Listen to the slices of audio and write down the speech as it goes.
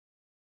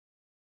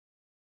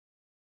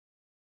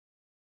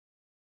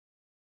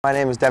My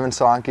name is Devin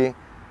Solanki.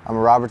 I'm a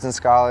Robertson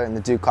scholar in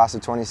the Duke class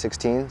of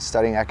 2016,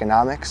 studying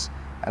economics,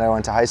 and I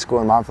went to high school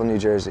in Montville, New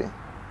Jersey.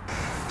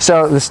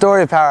 So the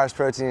story of Powerhouse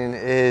Protein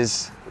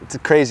it's a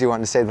crazy one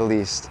to say the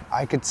least.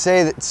 I could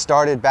say that it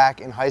started back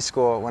in high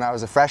school when I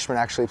was a freshman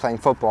actually playing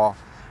football.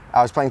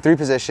 I was playing 3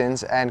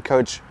 positions and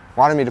coach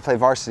wanted me to play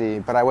varsity,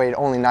 but I weighed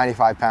only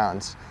 95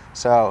 pounds.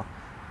 So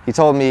he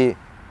told me,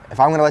 if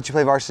I'm gonna let you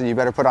play varsity, you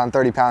better put on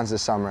 30 pounds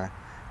this summer.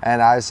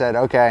 And I said,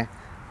 okay,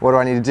 what do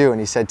I need to do? And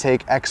he said,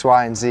 take X,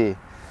 Y, and Z.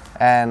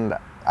 And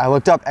I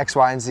looked up X,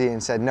 Y, and Z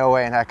and said, no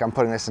way in heck I'm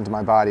putting this into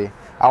my body.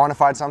 I want to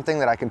find something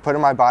that I can put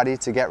in my body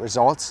to get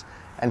results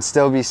and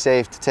still be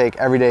safe to take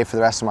every day for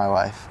the rest of my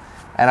life.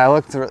 And I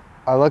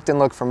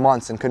looked for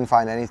months and couldn't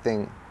find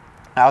anything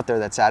out there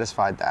that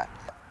satisfied that.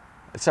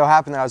 It so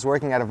happened that I was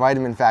working at a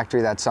vitamin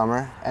factory that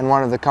summer, and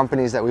one of the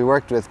companies that we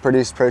worked with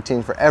produced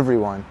protein for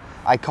everyone.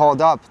 I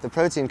called up the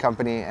protein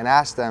company and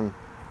asked them,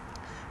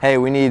 hey,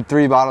 we need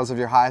 3 bottles of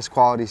your highest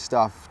quality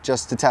stuff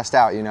just to test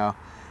out, you know.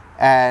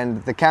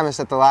 And the chemist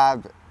at the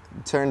lab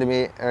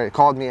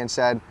called me and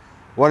said,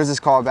 what is this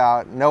call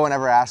about? No one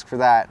ever asked for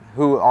that.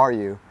 Who are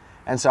you?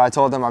 And so I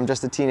told him I'm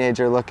just a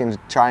teenager looking to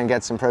try and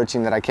get some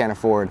protein that I can't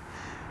afford.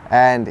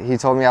 And he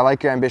told me, I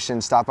like your ambition,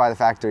 stop by the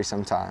factory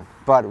sometime.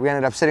 But we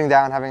ended up sitting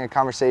down having a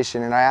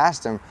conversation, and I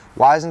asked him,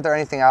 why isn't there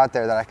anything out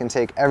there that I can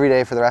take every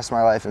day for the rest of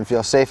my life and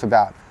feel safe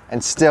about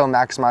and still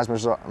maximize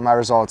my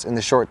results in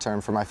the short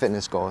term for my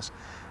fitness goals?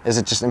 Is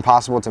it just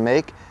impossible to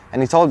make?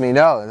 And he told me,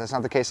 no, that's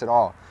not the case at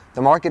all.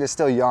 The market is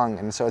still young,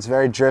 and so it's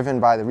very driven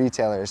by the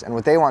retailers, and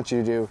what they want you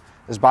to do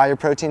is buy your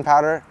protein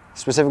powder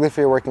specifically for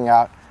your working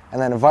out,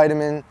 and then a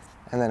vitamin,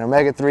 and then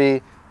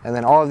omega-3, and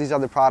then all of these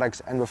other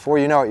products, and before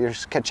you know it, you're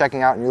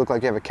checking out and you look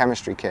like you have a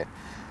chemistry kit.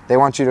 They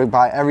want you to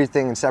buy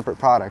everything in separate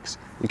products.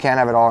 You can't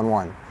have it all in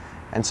one.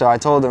 And so I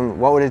told him,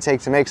 what would it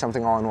take to make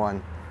something all in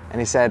one? And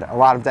he said, a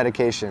lot of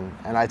dedication.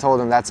 And I told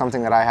him that's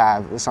something that I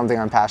have, it's something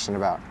I'm passionate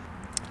about.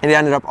 And he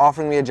ended up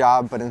offering me a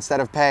job, but instead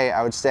of pay,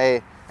 I would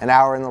stay an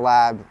hour in the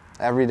lab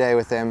every day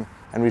with him,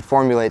 and we'd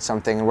formulate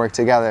something and work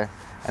together.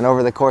 And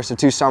over the course of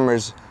 2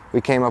 summers,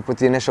 we came up with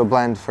the initial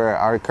blend for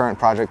our current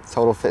project,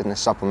 Total Fitness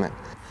Supplement.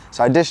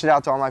 So I dished it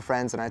out to all my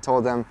friends, and I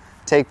told them,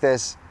 take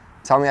this,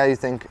 tell me how you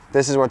think,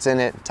 this is what's in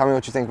it, tell me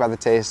what you think about the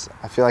taste,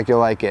 I feel like you'll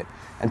like it.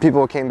 And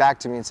people came back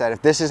to me and said,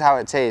 if this is how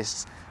it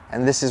tastes,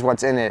 and this is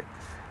what's in it,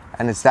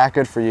 and it's that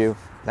good for you,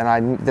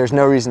 then there's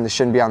no reason this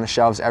shouldn't be on the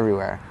shelves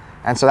everywhere.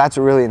 And so that's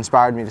what really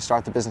inspired me to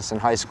start the business in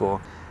high school.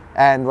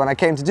 And when I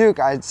came to Duke,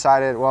 I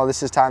decided, well,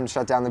 this is time to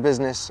shut down the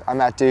business. I'm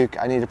at Duke,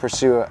 I need to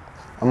pursue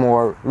a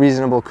more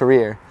reasonable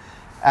career.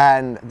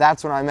 And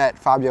that's when I met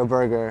Fabio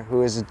Berger,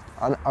 who is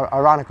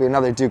ironically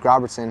another Duke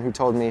Robertson, who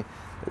told me,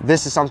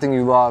 this is something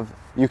you love,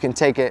 you can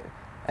take it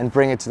and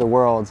bring it to the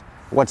world,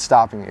 what's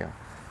stopping you?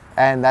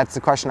 And that's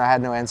the question I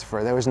had no answer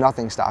for. There was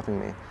nothing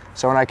stopping me.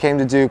 So when I came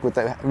to Duke with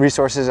the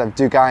resources of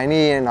Duke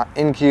I&E and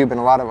InCube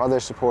and a lot of other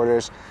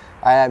supporters,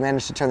 I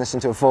managed to turn this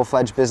into a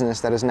full-fledged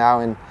business that is now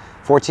in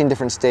 14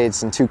 different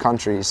states and 2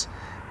 countries.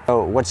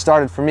 So what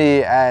started for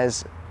me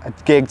as a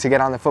gig to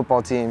get on the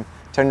football team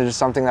turned into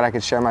something that I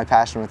could share my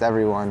passion with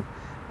everyone.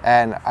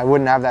 And I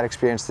wouldn't have that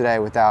experience today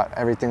without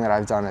everything that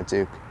I've done at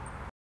Duke.